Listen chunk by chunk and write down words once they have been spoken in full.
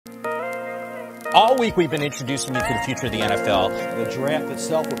All week we've been introducing you to the future of the NFL. The draft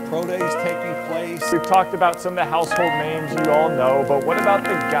itself with pro days taking place. We've talked about some of the household names you all know, but what about the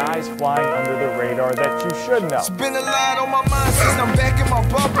guys flying under the radar that you should know? It's been a lot on my mind since I'm back in my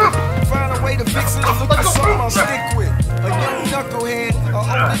bubble. Find a way to fix it and look for something I'll stick with. A young knucklehead, a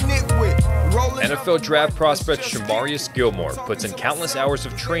older nitwit. NFL draft prospect Shamarious Gilmore puts in countless hours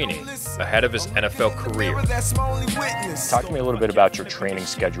of training ahead of his NFL career. Talk to me a little bit about your training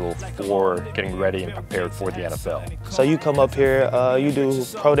schedule for getting ready and prepared for the NFL. So you come up here, you do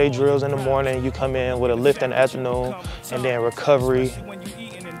pro day drills in the morning, you come in with a lift in the afternoon, and then recovery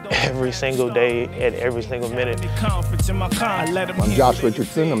every single day at every single minute. I'm Josh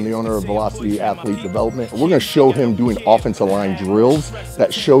Richardson. I'm the owner of Velocity Athlete Development. We're going to show him doing offensive line drills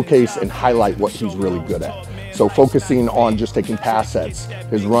that showcase and highlight what he's really good at. So focusing on just taking pass sets,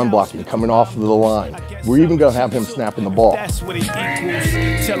 his run blocking, coming off of the line. We're even going to have him snapping the ball. That's what it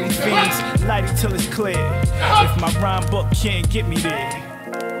equals. Tell them fiends, light it till it's clear. If my rhyme book can't get me there.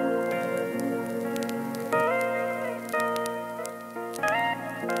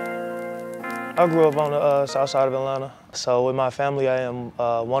 I grew up on the south side of Atlanta. So with my family, I am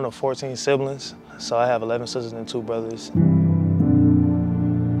one of 14 siblings. So I have 11 sisters and 2 brothers.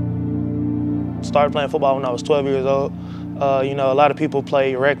 Started playing football when I was 12 years old. You know, a lot of people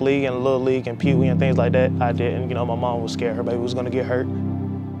play rec league and little league and pee wee and things like that. I didn't. You know, my mom was scared her baby was going to get hurt.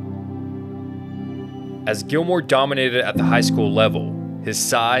 As Gilmore dominated at the high school level, his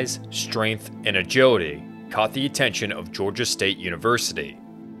size, strength, and agility caught the attention of Georgia State University.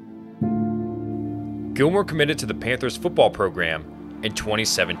 Gilmore committed to the Panthers football program in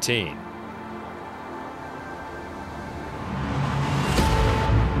 2017.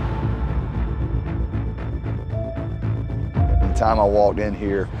 The time I walked in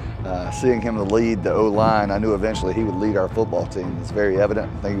here, seeing him lead the O-line, I knew eventually he would lead our football team. It's very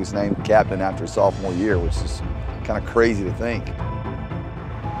evident. I think he was named captain after his sophomore year, which is kind of crazy to think.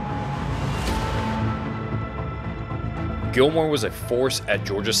 Gilmore was a force at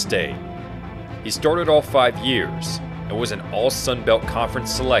Georgia State. He started all 5 years and was an All-Sun Belt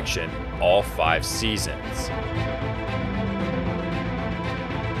Conference selection all 5 seasons.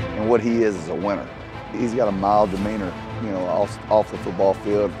 And what he is a winner. He's got a mild demeanor, you know, off the football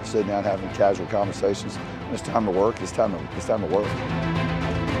field, sitting down having casual conversations. When it's time to work, it's time to work.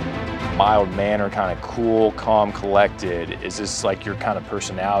 Mild manner, kind of cool, calm, collected. Is this like your kind of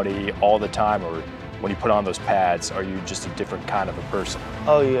personality all the time, or when you put on those pads, are you just a different kind of a person?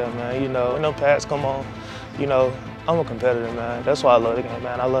 Oh yeah, man. You know, when them pads come on, you know, I'm a competitor, man. That's why I love the game,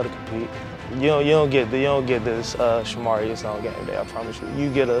 man. I love to compete. You don't get this Shamarious on game day. I promise you.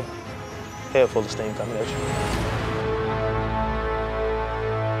 You get a head full of steam coming at you.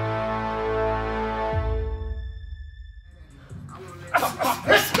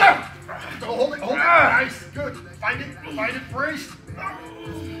 Hold it. Nice, good. Find it, brace.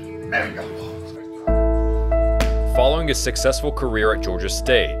 There we go. Following a successful career at Georgia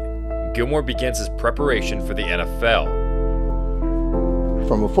State, Gilmore begins his preparation for the NFL.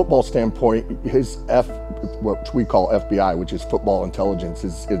 From a football standpoint, his what we call FBI, which is football intelligence,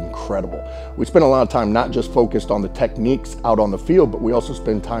 is incredible. We spend a lot of time not just focused on the techniques out on the field, but we also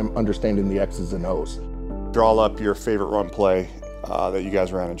spend time understanding the X's and O's. Draw up your favorite run play that you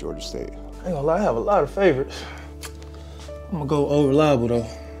guys ran at Georgia State. I ain't gonna lie, I have a lot of favorites. I'm gonna go over reliable though.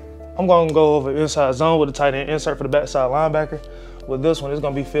 I'm gonna go over inside zone with the tight end insert for the backside linebacker. With this one, it's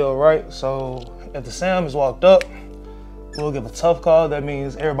gonna be field right. So if the Sam is walked up, we'll give a tough call. That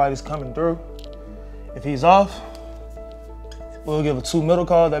means everybody's coming through. If he's off, we'll give a 2 middle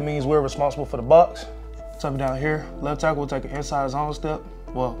call. That means we're responsible for the box. Tough down here. Left tackle will take an inside zone step.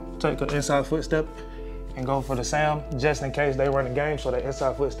 Well, take an inside foot step and go for the Sam, just in case they run the game. So that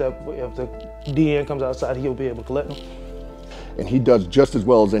inside foot step, if the DN comes outside, he'll be able to collect them. And he does just as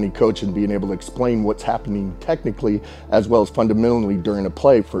well as any coach in being able to explain what's happening technically as well as fundamentally during a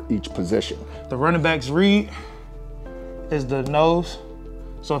play for each position. The running back's read is the nose.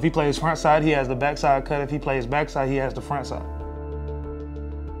 So if he plays front side, he has the backside cut. If he plays backside, he has the front side.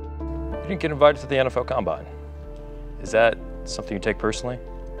 You didn't get invited to the NFL Combine. Is that something you take personally?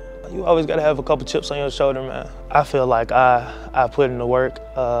 You always gotta have a couple chips on your shoulder, man. I feel like I put in the work.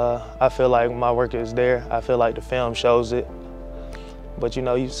 I feel like my work is there. I feel like the film shows it. But you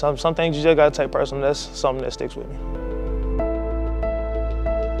know, some things you just gotta take personal. That's something that sticks with me.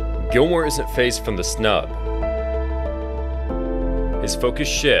 Gilmore isn't phased from the snub. His focus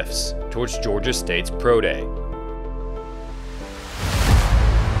shifts towards Georgia State's Pro Day.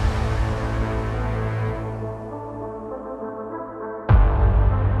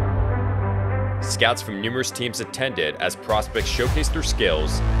 Scouts from numerous teams attended as prospects showcased their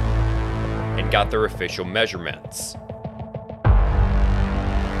skills and got their official measurements.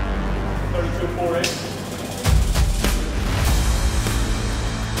 32.48.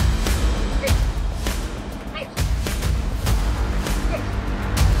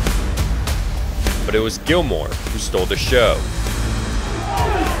 But it was Gilmore who stole the show.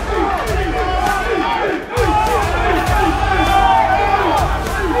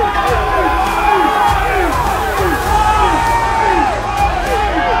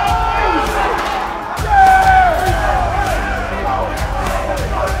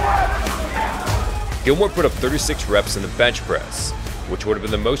 Gilmore put up 36 reps in the bench press, which would have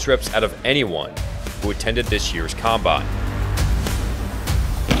been the most reps out of anyone who attended this year's combine.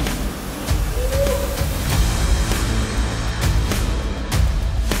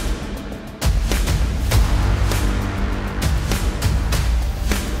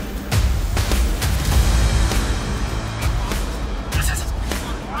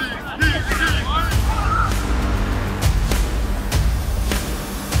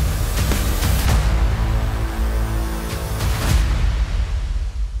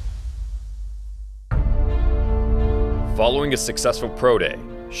 Following a successful pro day,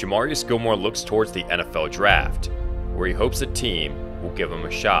 Shamarious Gilmore looks towards the NFL draft, where he hopes a team will give him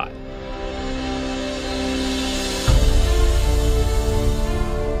a shot.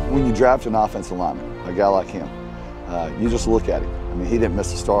 When you draft an offensive lineman, a guy like him, you just look at him. I mean, he didn't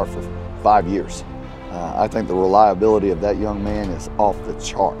miss a start for 5 years. I think the reliability of that young man is off the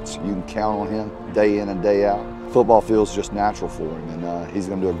charts. You can count on him day in and day out. Football feels just natural for him, and he's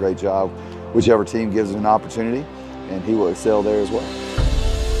going to do a great job, whichever team gives him an opportunity, and he will excel there as well.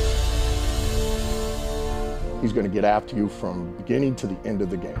 He's going to get after you from beginning to the end of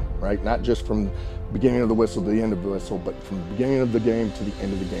the game, right? Not just from beginning of the whistle to the end of the whistle, but from the beginning of the game to the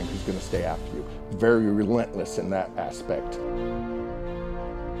end of the game, he's going to stay after you. Very relentless in that aspect.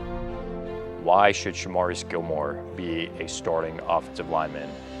 Why should Shamarious Gilmore be a starting offensive lineman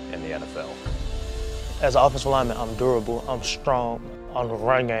in the NFL? As an offensive lineman, I'm durable, I'm strong. On the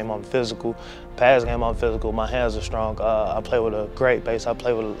run game, I'm physical. Pass game, I'm physical. My hands are strong. I play with a great base. I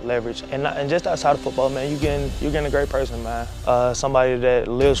play with leverage. And just outside of football, man, you're getting a great person, man. Somebody that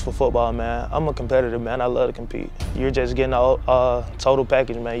lives for football, man. I'm a competitor, man. I love to compete. You're just getting a total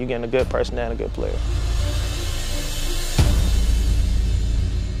package, man. You're getting a good person and a good player.